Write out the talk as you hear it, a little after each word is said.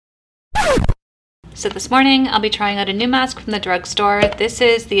So this morning I'll be trying out a new mask from the drugstore. This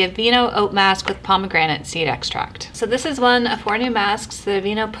is the Aveeno Oat Mask with pomegranate seed extract. So this is one of 4 new masks that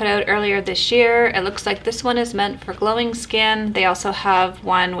Aveeno put out earlier this year. It looks like this one is meant for glowing skin. They also have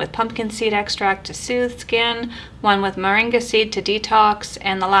one with pumpkin seed extract to soothe skin, one with moringa seed to detox,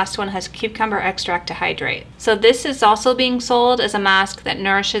 and the last one has cucumber extract to hydrate. So this is also being sold as a mask that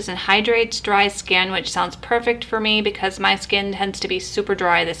nourishes and hydrates dry skin, which sounds perfect for me because my skin tends to be super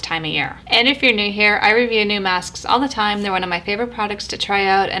dry this time of year. And if you're new here, I review new masks all the time. They're one of my favorite products to try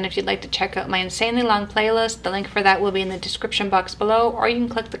out, and if you'd like to check out my insanely long playlist, the link for that will be in the description box below, or you can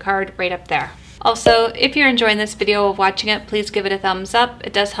click the card right up there. Also, if you're enjoying this video of watching it, please give it a thumbs up.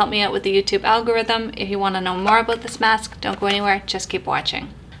 It does help me out with the YouTube algorithm. If you want to know more about this mask, don't go anywhere, just keep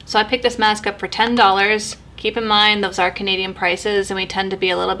watching. So I picked this mask up for $10. Keep in mind those are Canadian prices, and we tend to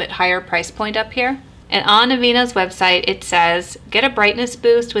be a little bit higher price point up here. And on Aveeno's website, it says, get a brightness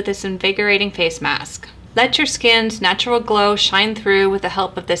boost with this invigorating face mask. Let your skin's natural glow shine through with the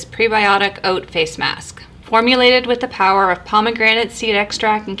help of this prebiotic oat face mask. Formulated with the power of pomegranate seed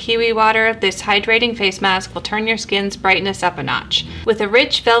extract and kiwi water, this hydrating face mask will turn your skin's brightness up a notch. With a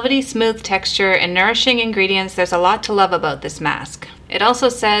rich, velvety, smooth texture and nourishing ingredients, there's a lot to love about this mask. It also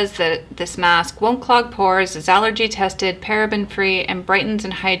says that this mask won't clog pores, is allergy tested, paraben free, and brightens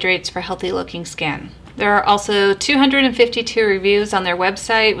and hydrates for healthy looking skin. There are also 252 reviews on their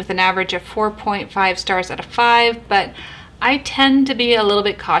website with an average of 4.5 stars out of 5, but I tend to be a little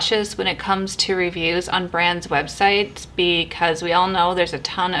bit cautious when it comes to reviews on brands' websites because we all know there's a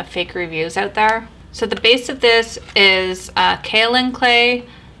ton of fake reviews out there. So the base of this is kaolin clay,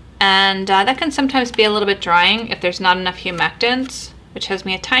 and that can sometimes be a little bit drying if there's not enough humectants, which has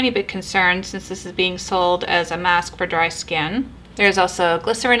me a tiny bit concerned since this is being sold as a mask for dry skin. There's also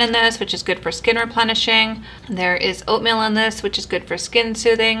glycerin in this, which is good for skin replenishing. There is oatmeal in this, which is good for skin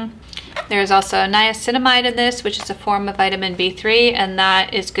soothing. There's also niacinamide in this, which is a form of vitamin B3, and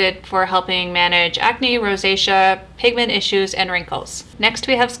that is good for helping manage acne, rosacea, pigment issues, and wrinkles. Next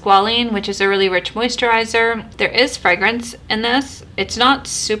we have squalene, which is a really rich moisturizer. There is fragrance in this. It's not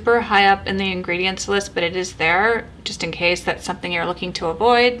super high up in the ingredients list, but it is there, just in case that's something you're looking to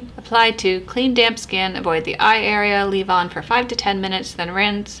avoid. Apply to clean, damp skin, avoid the eye area, leave on for 5 to 10 minutes, then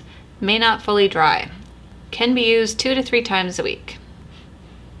rinse. May not fully dry. Can be used 2 to 3 times a week.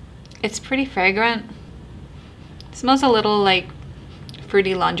 It's pretty fragrant. It smells a little like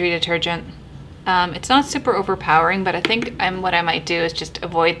fruity laundry detergent. It's not super overpowering, but I think what I might do is just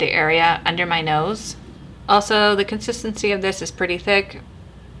avoid the area under my nose. Also, the consistency of this is pretty thick.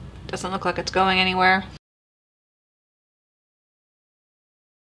 Doesn't look like it's going anywhere.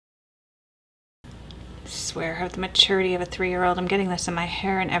 I swear I have the maturity of a 3-year-old. I'm getting this in my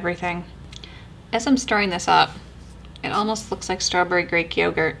hair and everything. As I'm stirring this up, it almost looks like strawberry Greek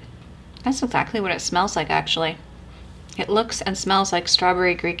yogurt. That's exactly what it smells like, actually. It looks and smells like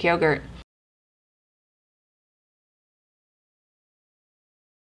strawberry Greek yogurt.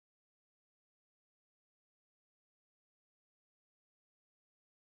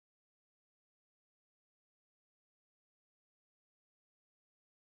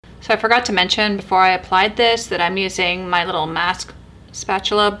 So I forgot to mention before I applied this that I'm using my little mask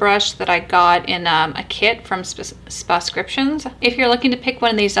spatula brush that I got in a kit from Spascriptions. If you're looking to pick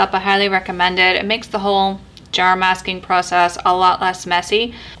one of these up, I highly recommend it. It makes the whole jar masking process a lot less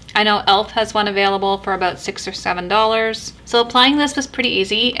messy. I know e.l.f. has one available for about $6 or $7. So applying this was pretty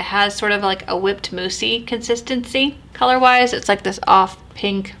easy. It has sort of like a whipped moussey consistency. Color-wise, it's like this off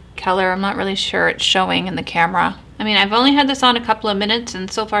pink color. I'm not really sure it's showing in the camera. I mean, I've only had this on a couple of minutes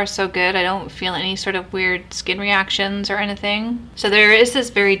and so far so good. I don't feel any sort of weird skin reactions or anything. So there is this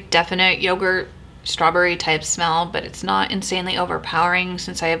very definite yogurt strawberry type smell, but it's not insanely overpowering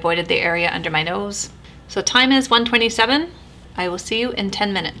since I avoided the area under my nose. So time is 1:27. I will see you in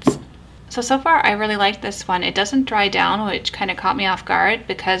 10 minutes. So far I really like this one. It doesn't dry down, which kind of caught me off guard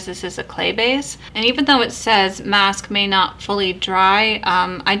because this is a clay base. And even though it says mask may not fully dry,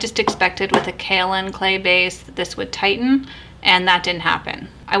 I just expected with a kaolin clay base that this would tighten, and that didn't happen.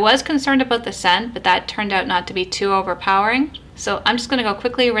 I was concerned about the scent, but that turned out not to be too overpowering. So I'm just gonna go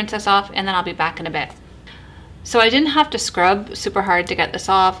quickly rinse this off and then I'll be back in a bit. So I didn't have to scrub super hard to get this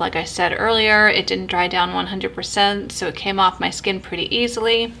off. Like I said earlier, it didn't dry down 100%, so it came off my skin pretty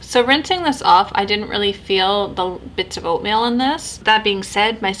easily. So rinsing this off, I didn't really feel the bits of oatmeal in this. That being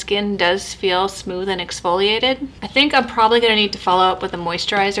said, my skin does feel smooth and exfoliated. I think I'm probably gonna need to follow up with a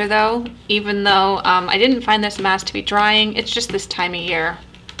moisturizer though, even though I didn't find this mask to be drying. It's just this time of year.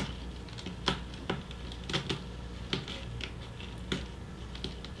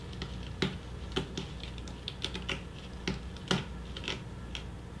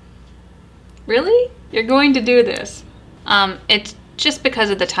 Really? You're going to do this? It's just because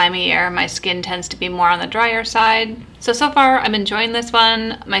of the time of year. My skin tends to be more on the drier side. So far I'm enjoying this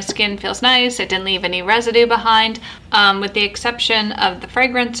one. My skin feels nice. It didn't leave any residue behind. With the exception of the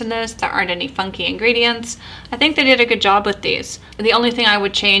fragrance in this, there aren't any funky ingredients. I think they did a good job with these. The only thing I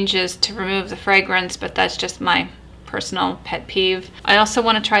would change is to remove the fragrance, but that's just my personal pet peeve. I also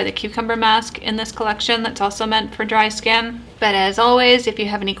want to try the cucumber mask in this collection that's also meant for dry skin. But as always, if you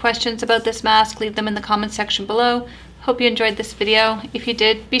have any questions about this mask, leave them in the comment section below. Hope you enjoyed this video. If you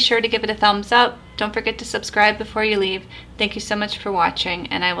did, be sure to give it a thumbs up. Don't forget to subscribe before you leave. Thank you so much for watching,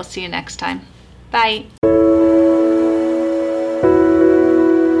 and I will see you next time. Bye!